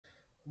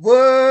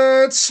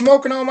What?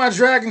 Smoking on my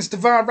dragons,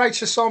 divine,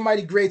 righteous,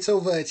 almighty, great,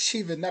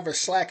 overachieving, never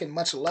slacking.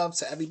 Much love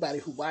to everybody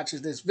who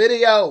watches this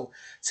video.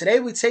 Today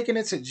we taking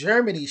it to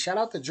Germany. Shout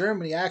out to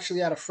Germany. I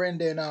actually had a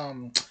friend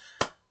in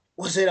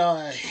was it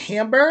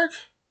Hamburg?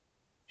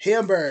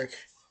 Hamburg.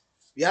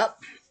 Yep.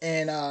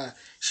 And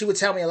she would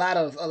tell me a lot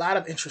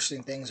of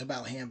interesting things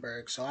about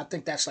Hamburg. So I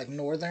think that's like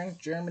northern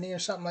Germany or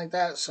something like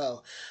that.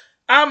 So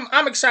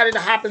I'm excited to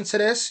hop into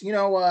this,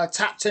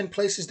 top 10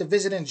 places to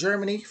visit in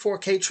Germany,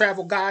 4K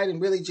travel guide, and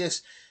really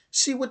just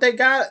see what they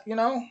got,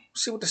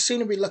 see what the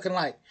scenery looking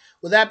like.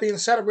 With that being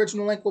said,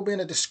 original link will be in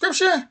the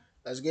description.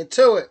 Let's get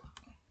to it.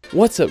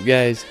 What's up,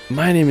 guys?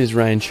 My name is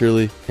Ryan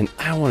Shirley, and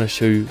I want to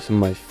show you some of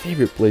my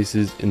favorite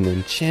places in the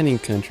enchanting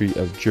country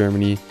of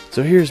Germany.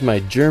 So here's my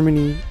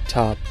Germany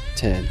top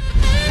 10.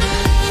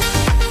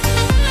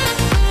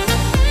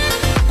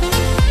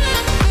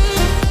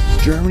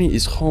 Germany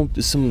is home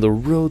to some of the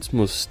world's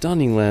most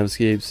stunning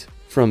landscapes,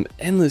 from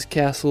endless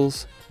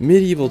castles,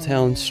 medieval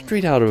towns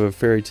straight out of a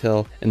fairy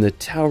tale, and the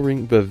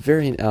towering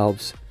Bavarian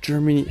Alps.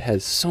 Germany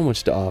has so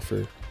much to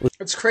offer.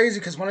 It's crazy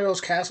because one of those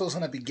castles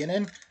in the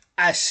beginning,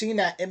 I seen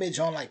that image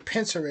on like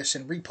Pinterest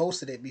and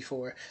reposted it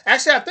before.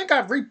 Actually, I think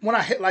when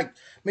I hit like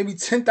maybe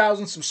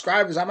 10,000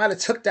 subscribers, I might have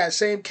took that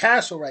same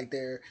castle right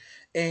there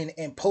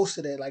and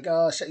posted it, like,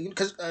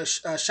 because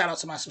shout out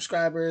to my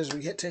subscribers,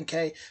 we hit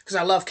 10K, because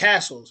I love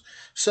castles.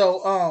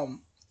 So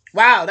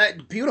wow,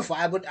 that beautiful.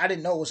 I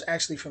didn't know it was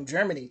actually from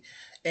Germany.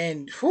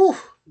 And whew,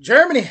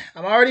 Germany,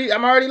 I'm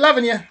already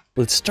loving you.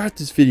 Let's start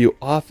this video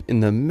off in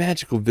the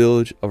magical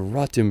village of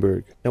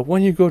Rothenburg. Now,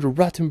 when you go to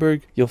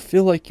Rothenburg, you'll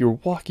feel like you're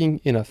walking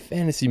in a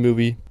fantasy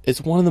movie. It's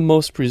one of the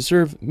most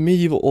preserved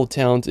medieval old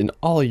towns in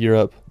all of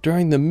Europe.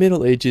 During the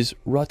Middle Ages,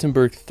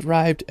 Rothenburg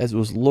thrived as it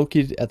was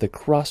located at the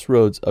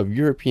crossroads of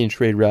European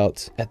trade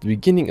routes. At the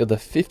beginning of the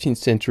 15th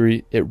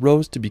century, it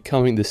rose to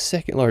becoming the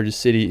second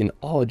largest city in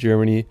all of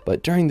Germany,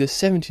 but during the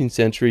 17th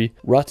century,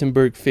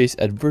 Rothenburg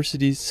faced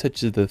adversities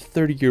such as the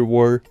 30-Year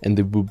War and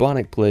the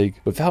bubonic plague.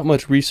 Without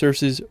much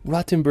resources,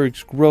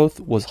 Rothenburg's growth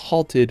was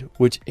halted,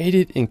 which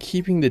aided in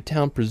keeping the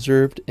town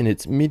preserved in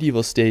its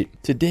medieval state.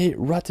 Today,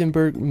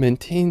 Rothenburg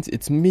maintains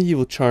its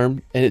medieval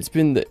charm, and it's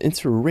been the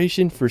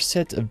inspiration for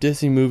sets of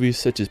Disney movies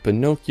such as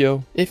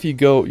Pinocchio. If you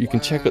go, you can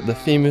check out the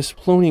famous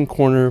Cloning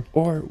Corner,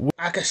 or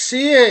I could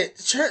see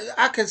it.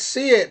 I could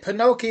see it.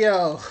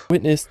 Pinocchio.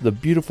 Witness the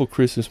beautiful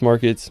Christmas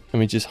markets. I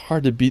mean, just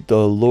hard to beat the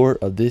allure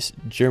of this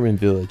German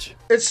village.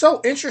 It's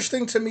so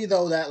interesting to me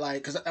though that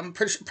because I'm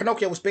pretty sure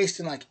Pinocchio was based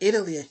in like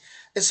Italy.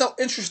 It's so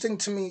interesting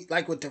to me,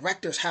 like with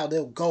directors, how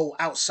they'll go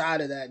outside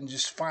of that and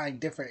just find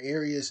different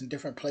areas and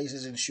different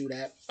places and shoot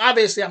at.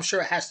 Obviously, I'm sure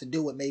it has to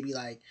do with maybe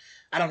like,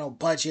 I don't know,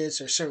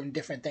 budgets or certain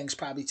different things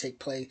probably take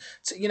place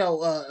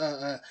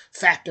to,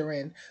 factor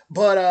in.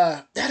 But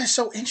that is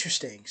so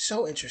interesting.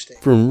 So interesting.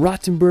 From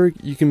Rothenburg,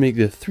 you can make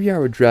the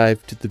 3-hour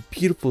drive to the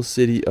beautiful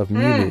city of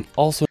Munich.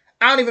 Also,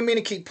 I don't even mean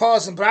to keep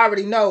pausing, but I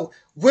already know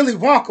Willy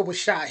Wonka was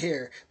shot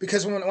here.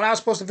 Because when I was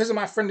supposed to visit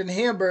my friend in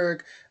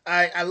Hamburg,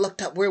 I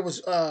looked up where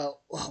was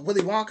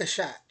Willy Wonka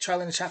shot,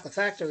 Charlie and the Chocolate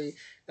Factory,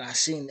 and I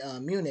seen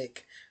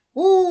Munich.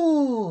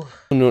 Woo!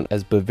 Known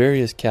as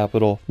Bavaria's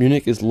capital,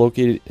 Munich is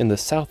located in the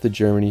south of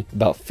Germany,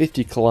 about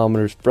 50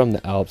 kilometers from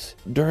the Alps.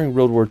 During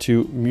World War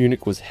II,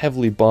 Munich was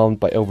heavily bombed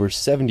by over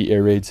 70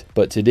 air raids,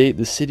 but today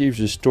the city is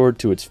restored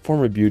to its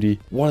former beauty.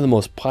 One of the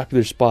most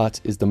popular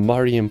spots is the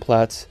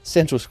Marienplatz,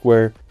 Central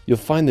Square. You'll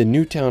find the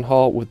new town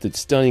hall with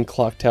its stunning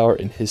clock tower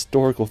and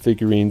historical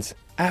figurines.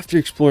 After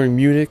exploring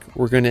Munich,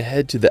 we're going to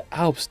head to the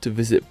Alps to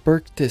visit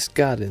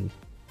Berchtesgaden.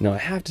 Now, I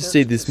have to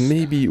say this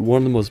may be one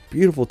of the most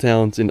beautiful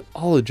towns in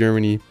all of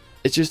Germany.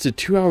 It's just a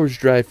 2 hours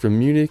drive from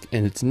Munich,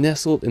 and it's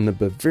nestled in the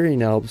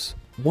Bavarian Alps.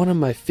 One of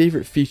my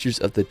favorite features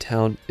of the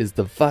town is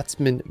the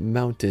Watzmann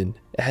Mountain.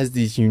 It has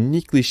these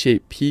uniquely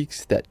shaped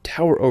peaks that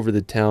tower over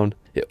the town.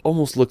 It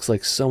almost looks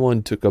like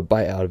someone took a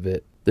bite out of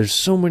it. There's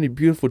so many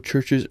beautiful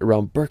churches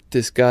around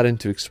Berchtesgaden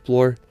to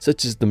explore,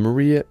 such as the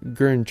Maria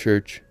Gern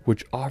Church,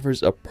 which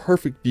offers a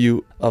perfect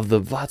view of the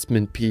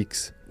Watzmann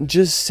Peaks.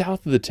 Just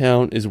south of the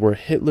town is where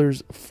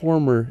Hitler's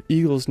former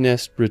Eagle's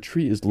Nest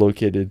retreat is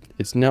located.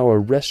 It's now a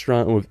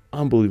restaurant with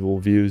unbelievable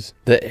views.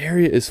 The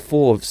area is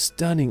full of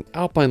stunning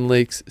alpine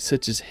lakes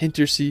such as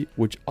Hintersee,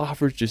 which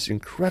offers just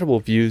incredible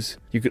views.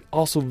 You could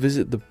also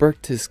visit the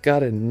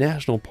Berchtesgaden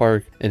National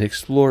Park and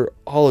explore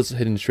all its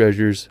hidden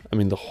treasures. I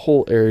mean, the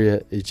whole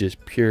area is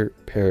just pure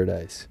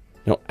paradise.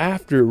 Now,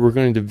 after, we're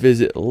going to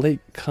visit Lake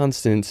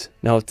Constance.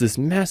 Now, it's this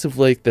massive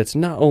lake that's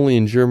not only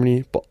in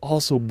Germany, but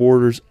also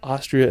borders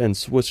Austria and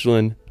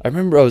Switzerland. I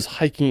remember I was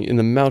hiking in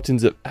the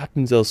mountains of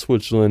Appenzell,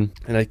 Switzerland,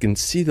 and I can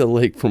see the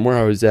lake from where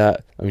I was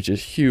at. I mean, it's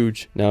just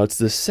huge. Now, it's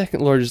the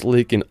second largest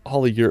lake in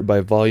all of Europe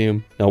by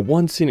volume. Now,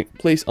 one scenic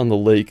place on the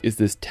lake is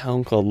this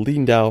town called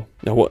Lindau.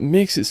 Now, what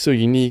makes it so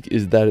unique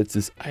is that it's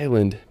this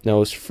island. Now, it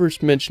was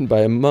first mentioned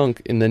by a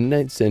monk in the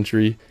 9th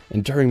century,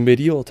 and during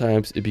medieval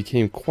times, it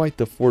became quite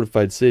the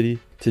fortified city.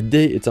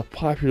 Today, it's a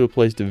popular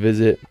place to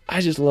visit.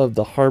 I just love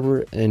the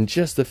harbor and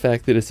just the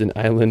fact that it's an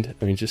island.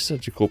 I mean, just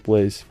such a cool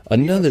place.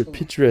 Another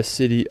picturesque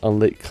city on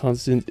Lake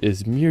Constance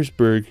is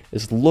Meersburg.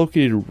 It's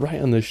located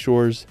right on the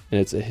shores,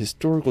 and it's a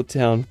historical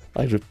town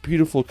lined with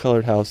beautiful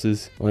colored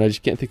houses. And I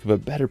just can't think of a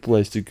better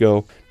place to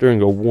go during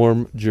a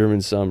warm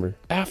German summer.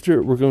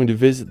 After, we're going to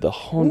visit the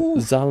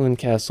Hohenzollern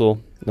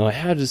Castle. Now, I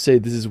have to say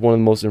this is one of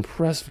the most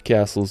impressive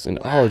castles in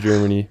all of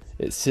Germany.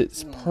 It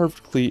sits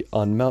perfectly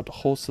on Mount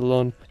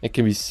Hohenzollern and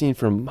can be seen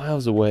from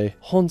miles away.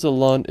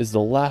 Hohenzollern is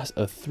the last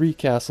of 3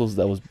 castles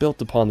that was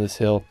built upon this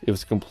hill. It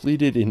was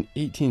completed in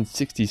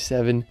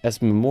 1867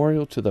 as a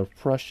memorial to the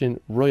Prussian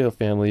royal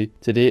family.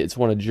 Today, it's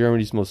one of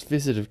Germany's most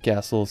visited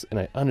castles, and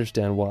I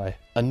understand why.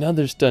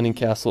 Another stunning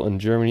castle in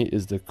Germany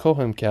is the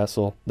Cohem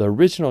Castle. The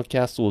original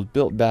castle was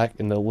built back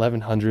in the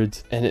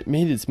 1100s, and it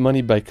made its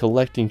money by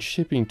collecting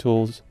shipping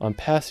tools on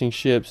passing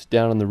ships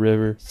down on the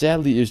river.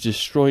 Sadly, it was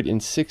destroyed in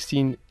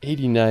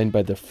 1689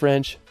 by the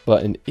French,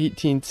 but in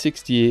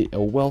 1868,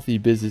 a wealthy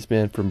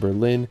businessman from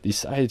Berlin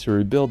decided to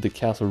rebuild the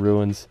castle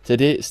ruins.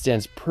 Today, it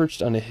stands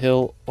perched on a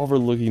hill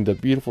overlooking the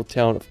beautiful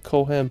town of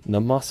Cohem and the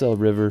Moselle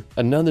River.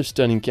 Another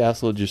stunning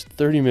castle just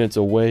 30 minutes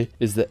away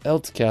is the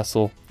Eltz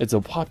Castle. It's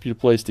a popular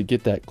place to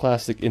get that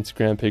classic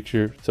Instagram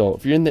picture, so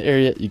if you're in the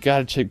area, you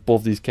gotta check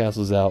both these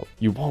castles out.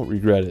 You won't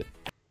regret it.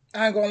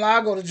 I ain't gonna lie,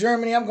 I go to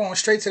Germany, I'm going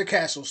straight to the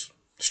castles.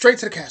 Straight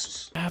to the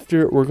castles.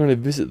 After, we're going to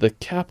visit the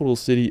capital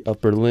city of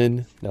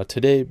Berlin. Now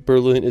today,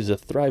 Berlin is a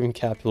thriving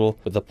capital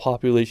with a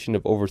population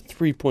of over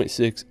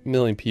 3.6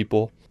 million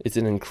people. It's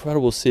an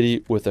incredible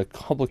city with a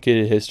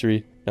complicated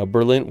history. Now,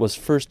 Berlin was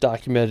first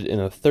documented in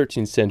the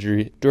 13th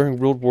century. During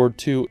World War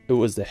II, it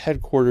was the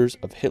headquarters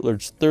of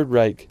Hitler's Third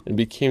Reich and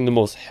became the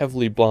most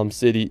heavily bombed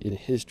city in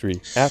history.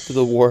 After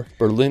the war,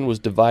 Berlin was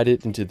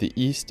divided into the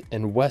East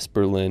and West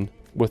Berlin.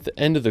 With the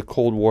end of the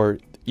Cold War,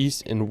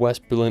 East and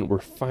West Berlin were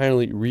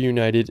finally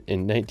reunited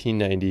in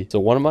 1990. So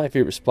one of my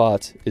favorite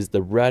spots is the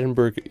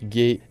Brandenburg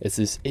Gate. It's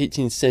this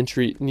 18th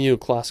century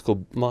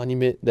neoclassical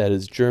monument that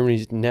is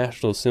Germany's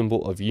national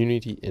symbol of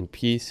unity and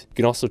peace. You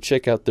can also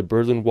check out the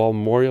Berlin Wall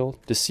Memorial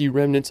to see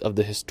remnants of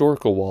the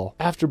historical wall.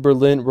 After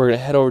Berlin, we're going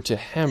to head over to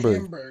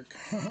Hamburg.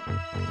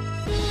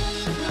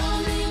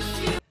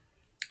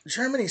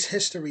 Germany's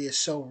history is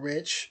so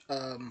rich.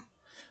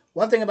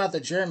 One thing about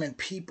the German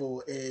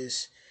people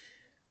is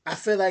I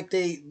feel like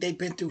they've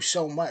been through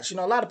so much. You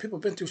know, a lot of people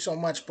have been through so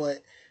much,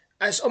 but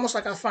it's almost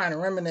like I find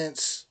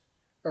remnants,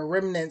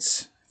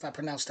 if I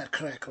pronounce that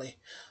correctly,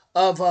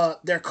 of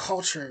their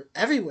culture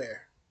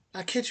everywhere.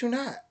 I kid you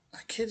not. I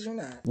kid you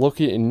not.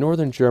 Located in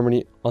northern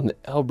Germany on the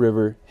Elbe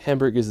River,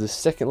 Hamburg is the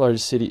second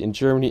largest city in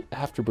Germany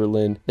after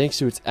Berlin. Thanks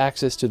to its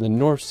access to the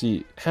North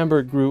Sea,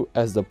 Hamburg grew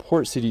as the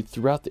port city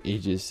throughout the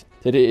ages.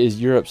 Today it is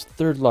Europe's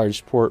 3rd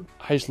largest port.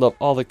 I just love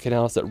all the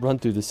canals that run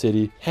through the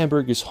city.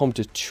 Hamburg is home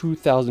to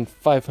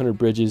 2,500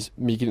 bridges,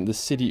 making it the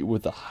city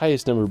with the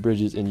highest number of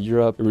bridges in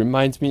Europe. It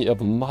reminds me of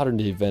a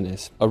modern-day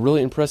Venice. A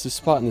really impressive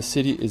spot in the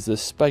city is the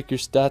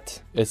Speicherstadt.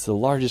 It's the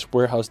largest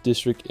warehouse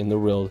district in the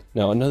world.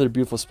 Now, another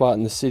beautiful spot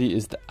in the city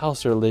is the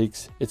Auster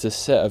Lakes. It's a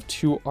set of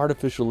 2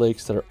 artificial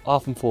lakes that are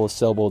often full of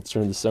sailboats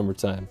during the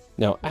summertime.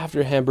 Now,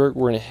 after Hamburg,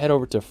 we're going to head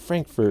over to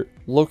Frankfurt.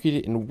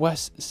 Located in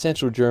west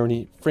central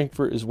Germany,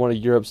 Frankfurt is one of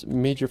Europe's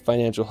major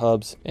financial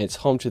hubs, and it's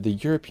home to the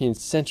European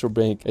Central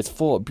Bank. It's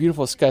full of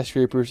beautiful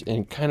skyscrapers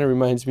and kind of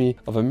reminds me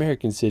of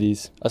American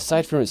cities.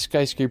 Aside from its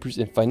skyscrapers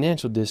and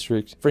financial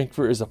district,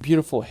 Frankfurt is a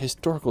beautiful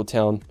historical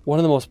town. One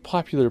of the most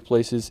popular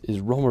places is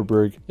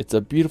Romerberg. It's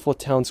a beautiful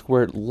town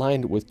square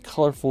lined with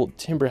colorful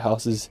timber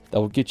houses that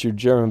will get your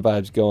German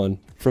vibes going.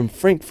 From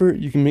Frankfurt,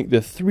 you can make the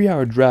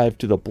 3-hour drive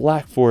to the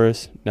Black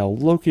Forest, now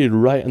located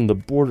right on the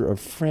border of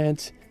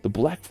France. The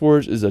Black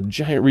Forest is a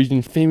giant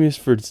region famous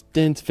for its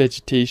dense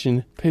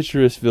vegetation,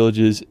 picturesque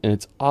villages, and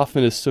it's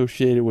often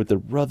associated with the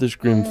Brothers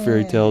Grimm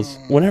fairy tales.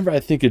 Whenever I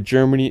think of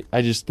Germany,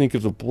 I just think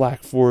of the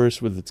Black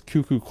Forest with its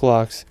cuckoo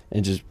clocks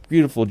and just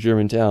beautiful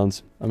German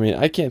towns. I mean,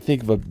 I can't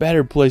think of a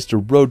better place to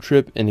road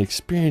trip and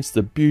experience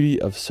the beauty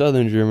of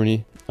southern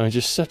Germany. I mean,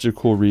 just such a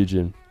cool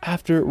region.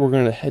 After, we're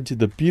going to head to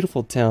the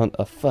beautiful town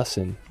of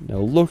Füssen. Now,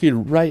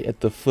 located right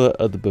at the foot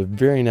of the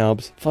Bavarian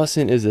Alps,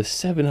 Füssen is a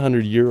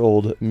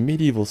 700-year-old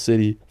medieval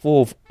city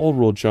full of old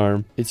world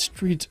charm. Its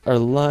streets are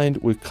lined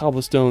with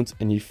cobblestones,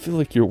 and you feel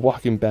like you're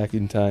walking back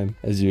in time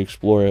as you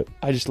explore it.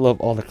 I just love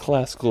all the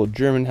classical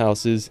German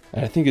houses,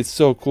 and I think it's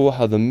so cool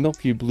how the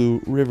milky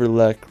blue River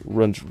Lech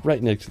runs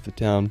right next to the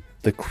town.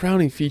 The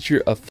crowning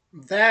feature of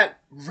that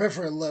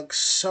river looks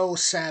so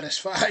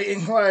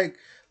satisfying. Like,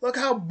 look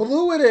how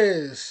blue it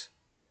is.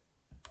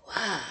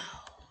 Wow.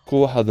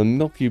 Cool how the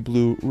milky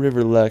blue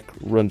River Lech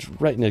runs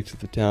right next to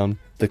the town.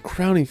 The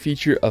crowning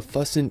feature of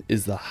Füssen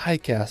is the High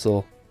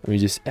Castle. I mean,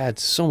 it just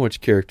adds so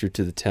much character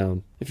to the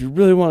town. If you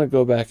really want to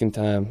go back in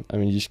time, I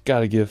mean, you just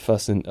gotta give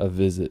Füssen a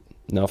visit.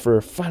 Now, for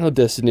our final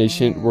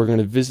destination, we're going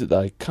to visit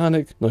the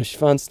iconic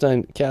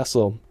Neuschwanstein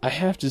Castle. I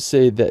have to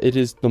say that it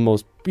is the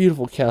most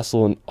beautiful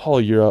castle in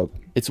all Europe.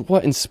 It's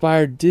what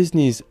inspired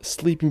Disney's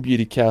Sleeping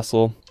Beauty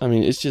castle. I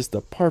mean, it's just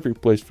the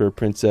perfect place for a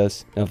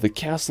princess. Now, the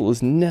castle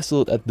is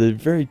nestled at the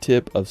very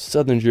tip of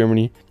southern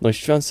Germany.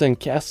 Neuschwanstein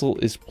Castle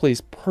is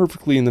placed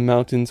perfectly in the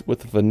mountains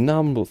with a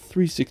phenomenal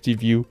 360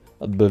 view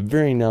of the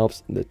Bavarian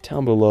Alps and the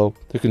town below.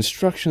 The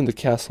construction of the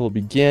castle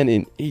began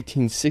in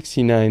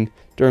 1869.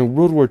 During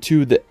World War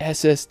II, the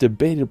SS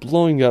debated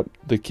blowing up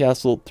the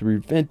castle to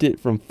prevent it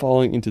from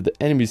falling into the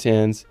enemy's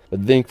hands,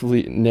 but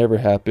thankfully it never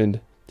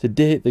happened.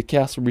 Today, the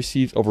castle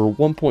receives over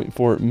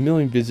 1.4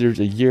 million visitors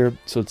a year,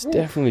 so it's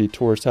definitely a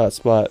tourist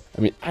hotspot.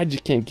 I mean, I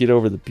just can't get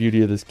over the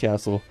beauty of this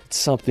castle. It's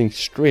something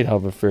straight out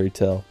of a fairy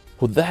tale.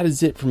 Well, that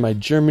is it for my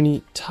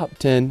Germany top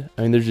 10.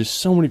 I mean, there's just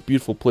so many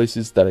beautiful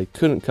places that I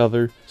couldn't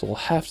cover, so I'll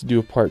have to do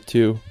a part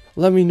 2.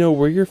 Let me know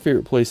where your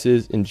favorite place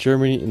is in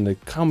Germany in the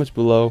comments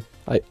below.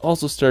 I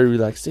also started a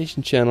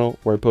relaxation channel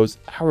where I post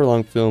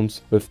hour-long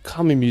films with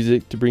calming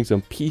music to bring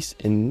some peace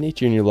and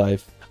nature in your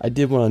life. I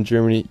did one on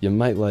Germany you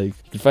might like.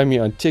 You can find me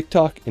on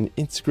TikTok and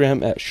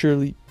Instagram at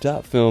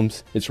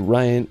shirley.films. It's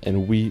Ryan,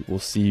 and we will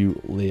see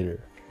you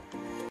later.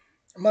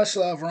 Much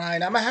love,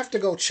 Ryan. I'm going to have to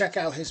go check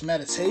out his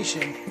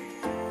meditation.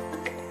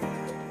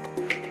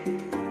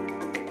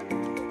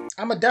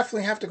 I'm going to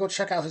definitely have to go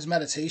check out his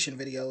meditation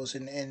videos.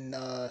 And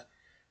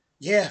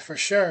yeah, for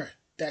sure.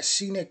 That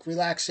scenic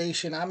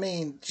relaxation. I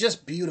mean,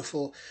 just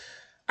beautiful.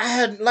 I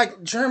had,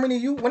 like,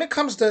 Germany, when it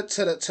comes to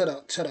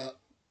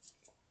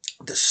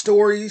the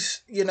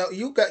stories, you know,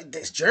 you got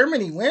this.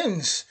 Germany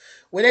wins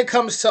when it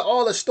comes to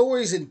all the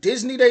stories in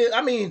Disney.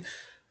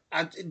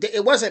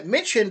 It wasn't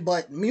mentioned,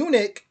 but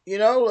Munich, you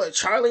know,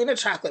 Charlie and the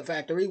Chocolate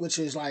Factory, which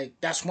is like,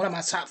 that's one of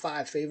my top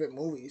 5 favorite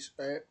movies,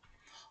 right?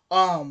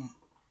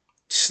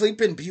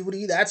 Sleeping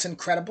Beauty, that's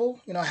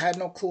incredible. You know, I had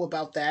no clue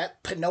about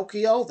that.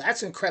 Pinocchio,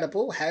 that's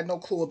incredible. Had no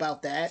clue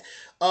about that.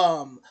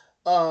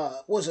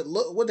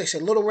 What they say,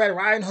 Little Red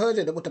Riding Hood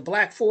with the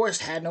Black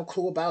Forest, had no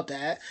clue about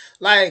that.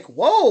 Like,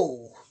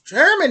 whoa,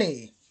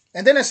 Germany.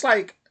 And then it's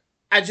like,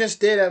 I just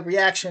did a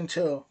reaction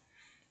to,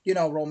 you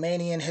know,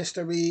 Romanian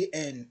history,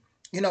 and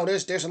you know,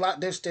 there's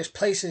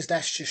places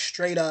that's just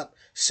straight up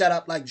set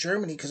up like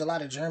Germany because a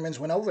lot of Germans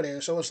went over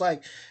there. So it's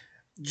like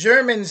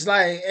Germans,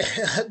 like,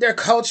 their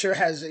culture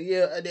has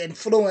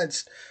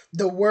influenced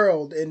the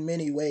world in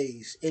many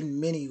ways.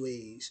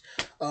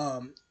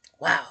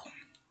 Wow,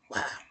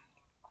 wow,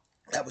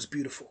 that was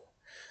beautiful.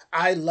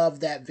 I love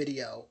that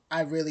video.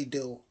 I really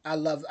do. I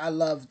love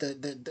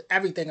the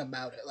everything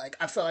about it. Like,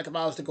 I felt like if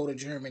I was to go to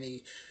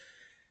Germany,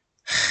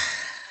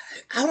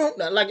 I don't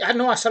know. Like, I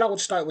know I said I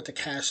would start with the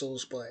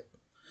castles, but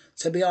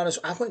to be honest,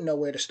 I wouldn't know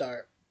where to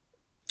start.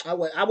 I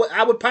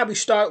would probably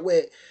start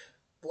with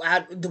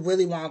the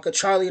Willy Wonka,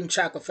 Charlie and the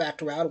Chocolate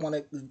Factory. I would want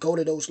to go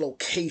to those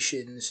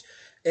locations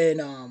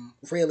and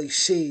really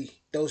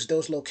see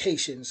those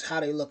locations,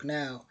 how they look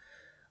now.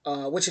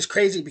 Which is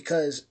crazy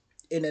because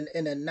in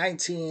a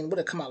 19, would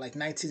it come out like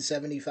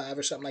 1975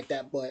 or something like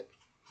that, but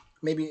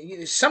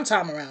maybe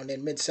sometime around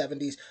in mid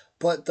 70s.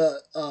 But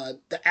the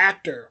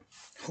actor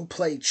who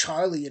played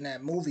Charlie in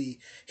that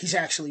movie, he's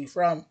actually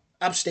from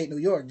upstate New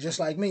York, just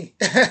like me.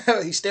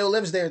 He still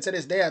lives there to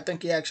this day. I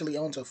think he actually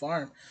owns a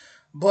farm.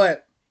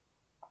 But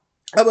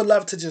I would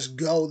love to just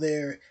go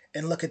there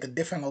and look at the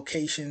different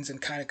locations and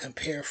kind of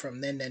compare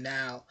from then to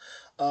now.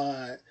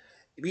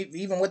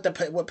 Even with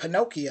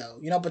Pinocchio,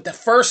 you know. But the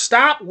first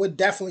stop would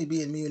definitely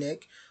be in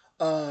Munich.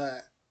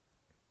 I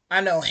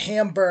know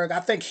Hamburg.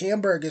 I think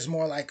Hamburg is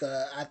more like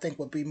I think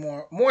would be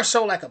more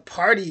so like a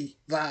party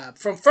vibe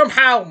from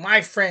how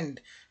my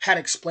friend had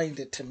explained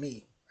it to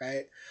me,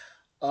 right?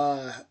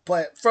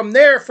 But from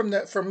there,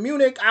 from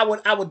Munich,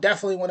 I would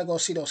definitely want to go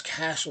see those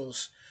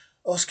castles.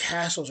 Those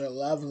castles are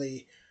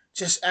lovely,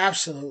 just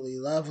absolutely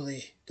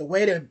lovely. The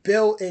way they're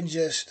built and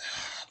just,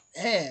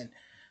 man,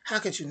 how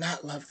could you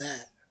not love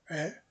that,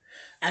 right?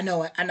 I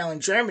know in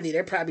Germany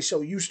they're probably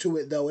so used to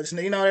it though. It's,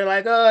 you know, they're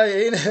like, oh,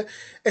 you know,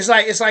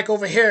 it's like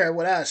over here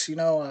with us, you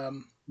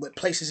know, with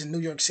places in New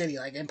York City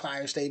like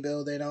Empire State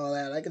Building and all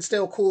that. Like, it's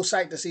still a cool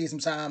sight to see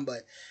sometime,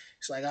 but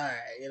it's like, all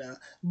right, you know.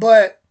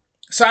 But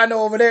so I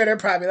know over there they're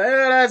probably like,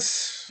 oh,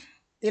 that's,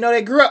 you know,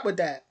 they grew up with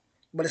that.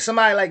 But if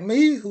somebody like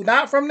me who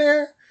not from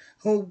there,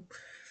 who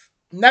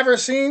never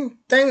seen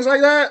things like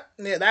that,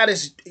 yeah, that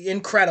is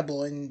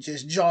incredible and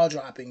just jaw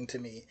dropping to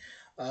me.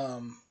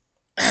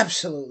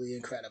 Absolutely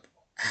incredible.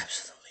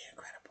 Absolutely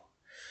incredible.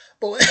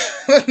 But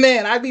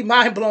man, I'd be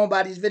mind blown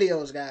by these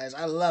videos, guys.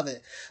 I love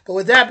it. But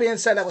with that being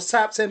said, that was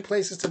top 10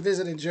 places to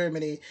visit in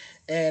Germany.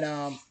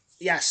 And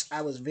yes,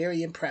 I was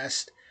very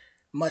impressed.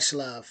 Much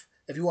love.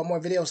 If you want more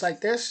videos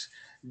like this,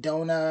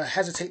 don't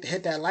hesitate to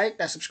hit that like,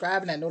 that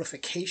subscribe, and that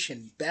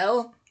notification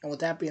bell. And with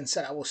that being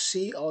said, I will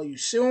see all you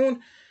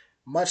soon.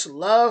 Much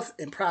love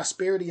and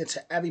prosperity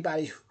into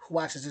everybody who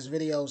watches this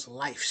video's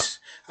lives.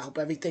 I hope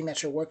everything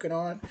that you're working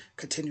on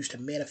continues to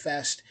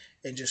manifest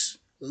and just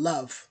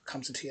love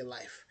comes into your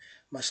life.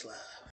 Much love.